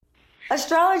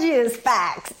Astrology is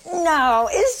facts. No,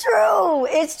 it's true.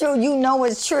 It's true. You know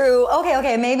it's true.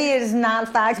 Okay. Maybe it's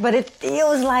not facts, but it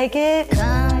feels like it.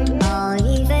 Come, all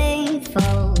ye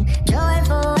faithful,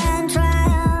 joyful and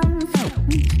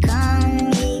triumphant.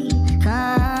 Come ye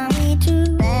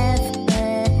to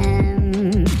Bethlehem.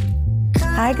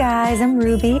 Hi guys, I'm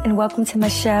Ruby and welcome to my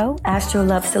show, Astro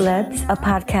Love Celebs, a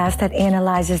podcast that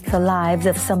analyzes the lives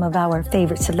of some of our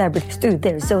favorite celebrities through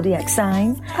their zodiac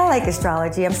sign. I like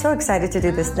astrology. I'm so excited to do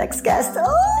this next guest.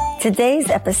 Oh! Today's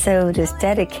episode is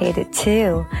dedicated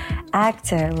to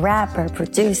actor, rapper,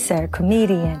 producer,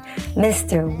 comedian,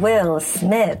 Mr. Will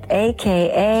Smith,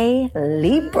 aka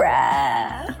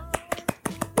Libra.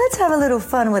 Let's have a little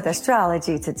fun with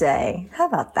astrology today. How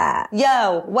about that?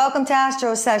 Yo, welcome to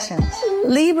Astro Sessions.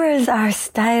 Libras are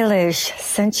stylish,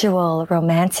 sensual,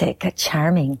 romantic,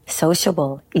 charming,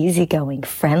 sociable, easygoing,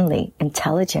 friendly,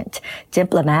 intelligent,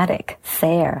 diplomatic,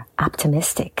 fair,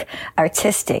 optimistic,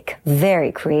 artistic,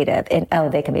 very creative, and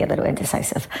they can be a little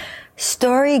indecisive.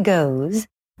 Story goes,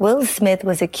 Will Smith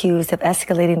was accused of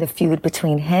escalating the feud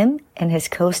between him and his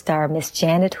co-star Miss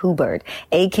Janet Hubert,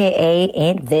 aka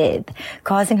Aunt Viv,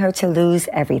 causing her to lose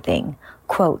everything.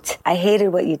 Quote, I hated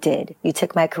what you did. You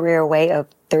took my career away of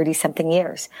 30-something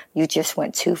years. You just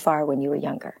went too far when you were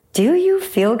younger. Do you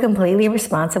feel completely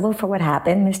responsible for what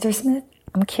happened, Mr. Smith?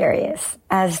 I'm curious.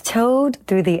 As told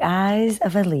through the eyes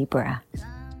of a Libra.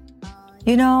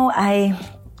 You know, I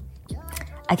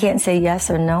can't say yes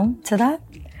or no to that.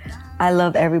 I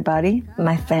love everybody,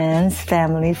 my fans,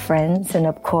 family, friends, and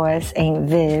of course, Aunt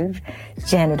Viv,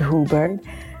 Janet Hubert.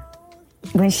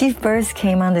 When she first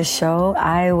came on the show,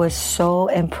 I was so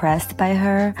impressed by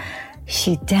her.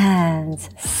 She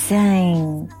danced,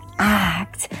 sang,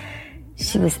 acted.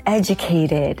 She was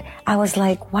educated. I was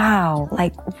like, wow,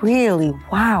 like really,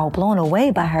 wow, blown away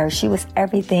by her. She was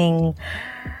everything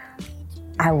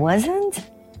I wasn't,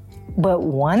 but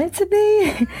wanted to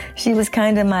be. She was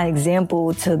kind of my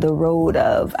example to the road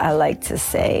of, I like to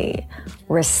say,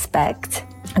 respect.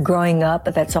 Growing up,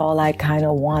 that's all I kind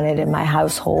of wanted in my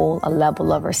household, a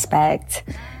level of respect,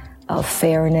 of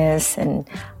fairness, and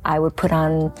I would put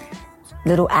on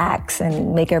little acts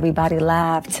and make everybody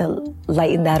laugh to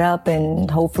lighten that up,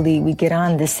 and hopefully we get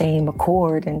on the same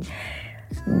accord.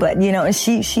 But, you know, and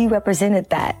she represented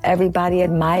that. Everybody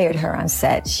admired her on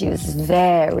set. She was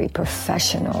very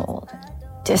professional,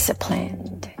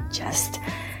 disciplined, just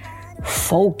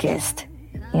focused,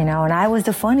 you know, and I was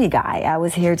the funny guy. I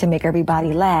was here to make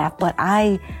everybody laugh, but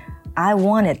I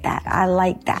wanted that. I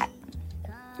liked that.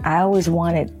 I always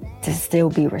wanted to still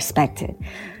be respected.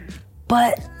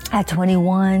 But at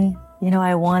 21, you know,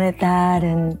 I wanted that,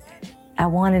 and I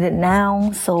wanted it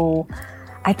now, so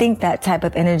I think that type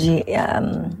of energy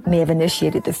may have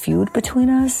initiated the feud between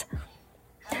us.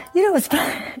 You know, it's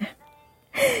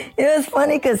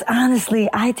funny because honestly,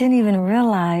 I didn't even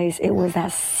realize it was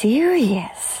that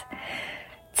serious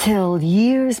till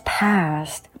years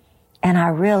passed, and I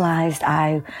realized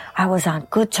I was on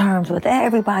good terms with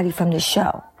everybody from the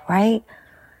show, right?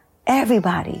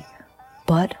 Everybody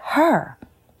but her.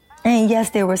 And yes,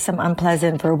 there were some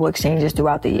unpleasant verbal exchanges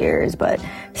throughout the years, but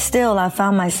still I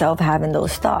found myself having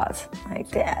those thoughts. Like,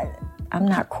 Dad, I'm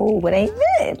not cool with Aunt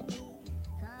Viv.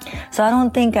 So I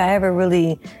don't think I ever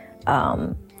really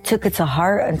took it to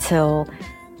heart until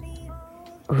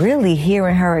really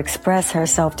hearing her express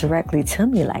herself directly to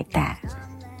me like that.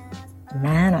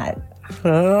 Man, I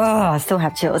still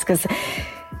have chills because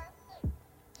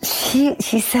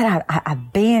she said I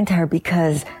banned her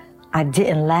because I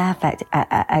didn't laugh at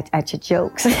your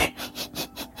jokes.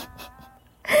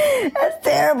 That's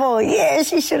terrible. Yeah,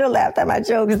 she should have laughed at my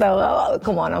jokes though. Oh,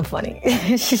 come on, I'm funny.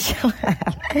 She should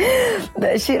have.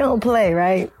 But she don't play,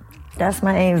 right? That's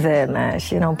my Aunt Viv, man.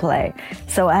 She don't play.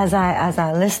 So as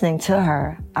I listening to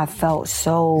her, I felt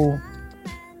so,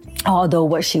 although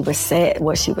what she was saying, it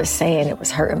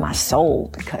was hurting my soul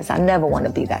because I never want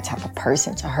to be that type of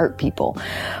person to hurt people.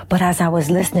 But as I was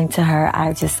listening to her,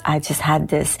 I just had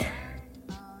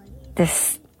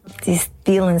these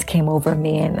feelings came over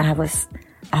me, and I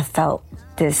felt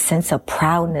this sense of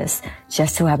proudness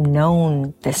just to have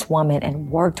known this woman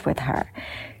and worked with her.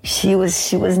 She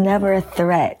was never a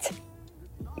threat.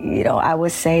 You know, I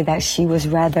would say that she was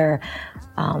rather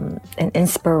an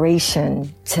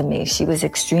inspiration to me. She was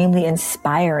extremely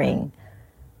inspiring.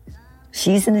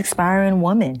 She's an inspiring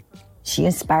woman. She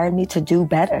inspired me to do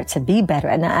better, to be better.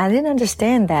 And I didn't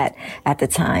understand that at the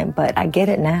time, but I get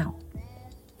it now.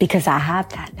 Because I have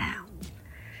that now.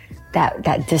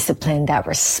 That discipline, that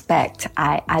respect.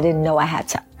 I didn't know I had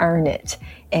to earn it.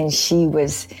 And she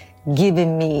was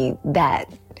giving me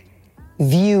that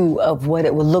view of what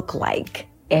it would look like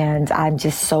And I'm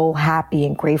just so happy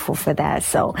and grateful for that.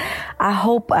 So I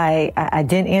hope I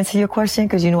didn't answer your question,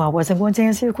 because you know I wasn't going to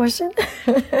answer your question.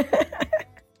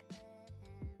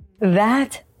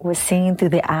 That was seen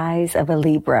through the eyes of a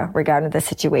Libra regarding the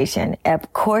situation. Of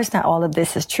course, not all of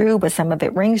this is true, but some of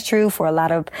it rings true for a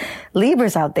lot of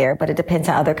Libras out there, but it depends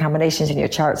on other combinations in your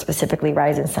chart, specifically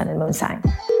rising sun and moon sign.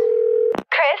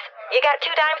 Chris, you got 2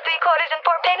 dimes, 3 quarters, and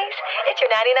 4 pennies? It's your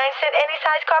 99-cent any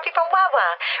size coffee from Wawa.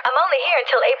 I'm only here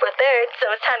until April 3rd, so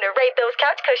it's time to raid those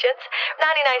couch cushions.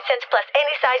 99 cents plus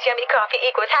any size yummy coffee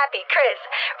equals happy. Chris,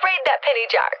 raid that penny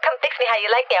jar. Come fix me how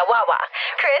you like me at Wawa.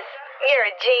 Chris, you're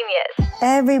a genius.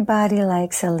 Everybody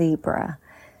likes a Libra.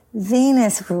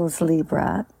 Venus rules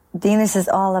Libra. Venus is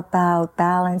all about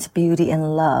balance, beauty,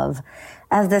 and love.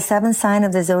 As the 7th sign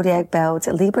of the zodiac belt,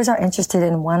 Libras are interested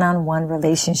in one-on-one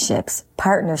relationships,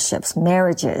 partnerships,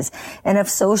 marriages, and of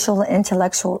social and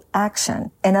intellectual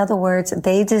action. In other words,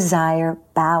 they desire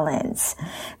balance.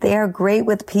 They are great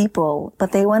with people,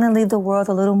 but they want to leave the world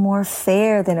a little more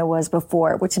fair than it was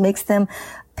before, which makes them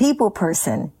people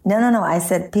person. No. I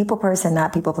said people person,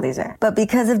 not people pleaser. But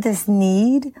because of this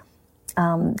need,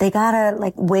 they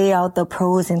gotta weigh out the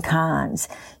pros and cons.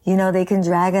 You know, they can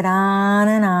drag it on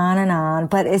and on and on,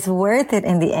 but it's worth it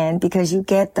in the end because you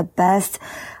get the best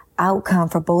outcome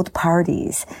for both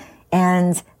parties.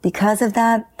 And because of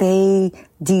that, they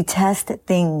detest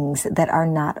things that are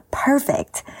not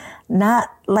perfect. Not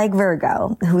like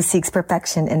Virgo, who seeks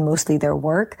perfection in mostly their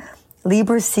work.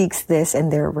 Libra seeks this in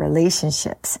their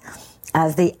relationships,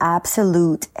 as they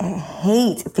absolute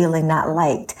hate feeling not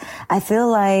liked. I feel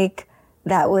like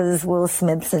that was Will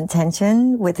Smith's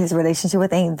intention with his relationship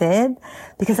with Aunt Viv,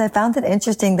 because I found it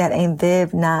interesting that Aunt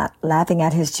Viv not laughing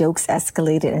at his jokes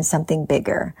escalated in something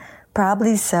bigger.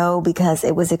 Probably so because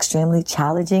it was extremely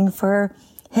challenging for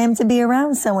him to be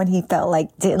around someone he felt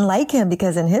like didn't like him,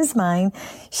 because in his mind,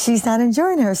 she's not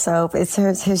enjoying herself. It's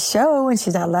his show and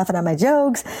she's not laughing at my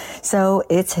jokes. So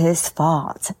it's his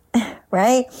fault,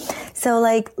 right? So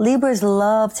Libras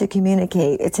love to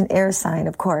communicate. It's an air sign,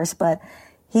 of course, but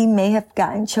he may have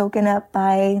gotten choken up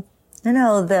by,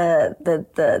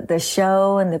 the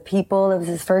show and the people. It was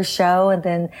his first show, and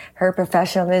then her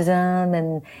professionalism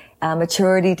and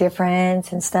maturity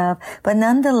difference and stuff. But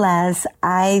nonetheless,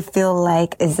 I feel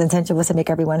like his intention was to make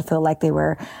everyone feel like they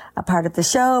were a part of the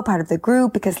show, part of the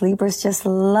group, because Libras just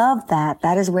love that.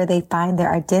 That is where they find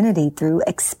their identity, through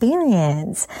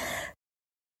experience.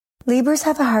 Libras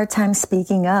have a hard time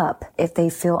speaking up if they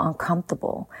feel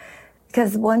uncomfortable,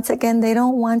 because once again, they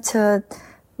don't want to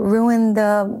ruin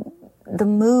the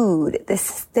mood.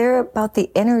 They're about the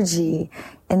energy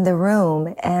in the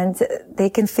room, and they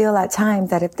can feel at times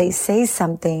that if they say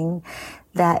something,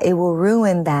 that it will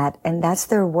ruin that. And that's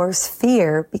their worst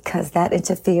fear, because that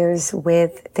interferes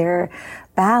with their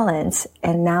balance,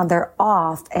 and now they're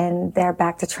off and they're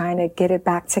back to trying to get it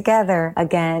back together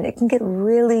again. It can get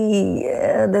really,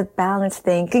 the balance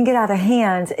thing can get out of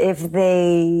hand if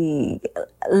they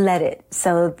let it.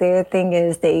 So their thing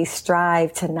is they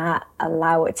strive to not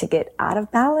allow it to get out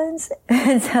of balance.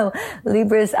 And so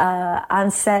Libras,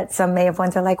 on set, some may have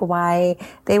wondered why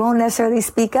they won't necessarily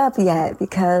speak up yet,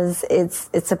 because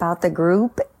it's about the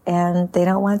group and they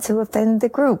don't want to offend the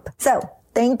group. So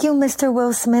thank you, Mr.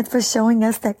 Will Smith, for showing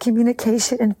us that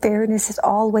communication and fairness is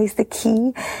always the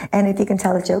key. And if you can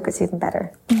tell a joke, it's even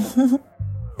better.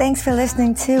 Thanks for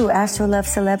listening to Astro Love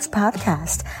Celebs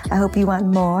podcast. I hope you want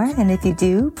more. And if you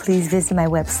do, please visit my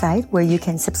website where you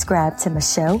can subscribe to my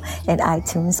show in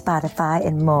iTunes, Spotify,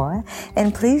 and more.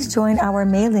 And please join our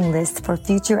mailing list for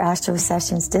future Astro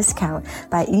Sessions discount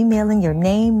by emailing your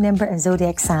name, number, and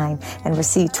zodiac sign and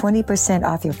receive 20%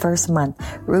 off your first month.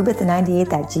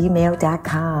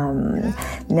 Rubith98@gmail.com.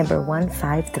 Number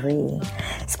 153.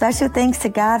 Special thanks to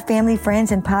God, family,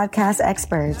 friends, and podcast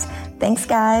experts. Thanks,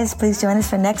 guys. Please join us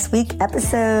for next week's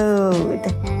episode.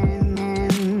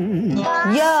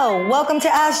 Yo, welcome to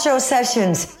Astro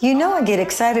Sessions. You know I get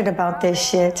excited about this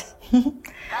shit.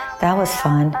 That was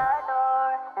fun.